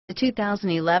The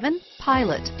 2011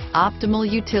 Pilot. Optimal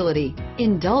utility,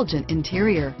 indulgent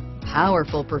interior,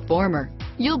 powerful performer.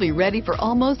 You'll be ready for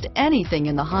almost anything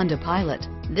in the Honda Pilot.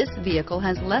 This vehicle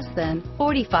has less than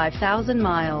 45,000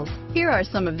 miles. Here are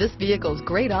some of this vehicle's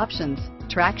great options: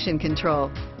 traction control,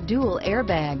 dual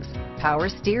airbags, power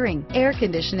steering, air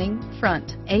conditioning,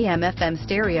 front, AM/FM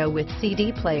stereo with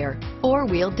CD player,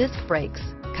 four-wheel disc brakes,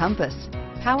 compass,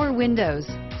 power windows,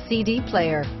 CD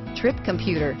player, trip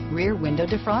computer, rear window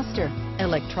defroster,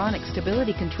 electronic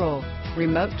stability control,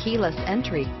 remote keyless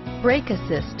entry, brake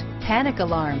assist, panic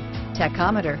alarm,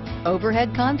 tachometer,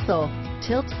 overhead console,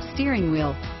 tilt steering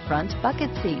wheel, front bucket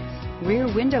seats, rear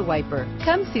window wiper.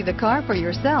 Come see the car for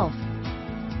yourself.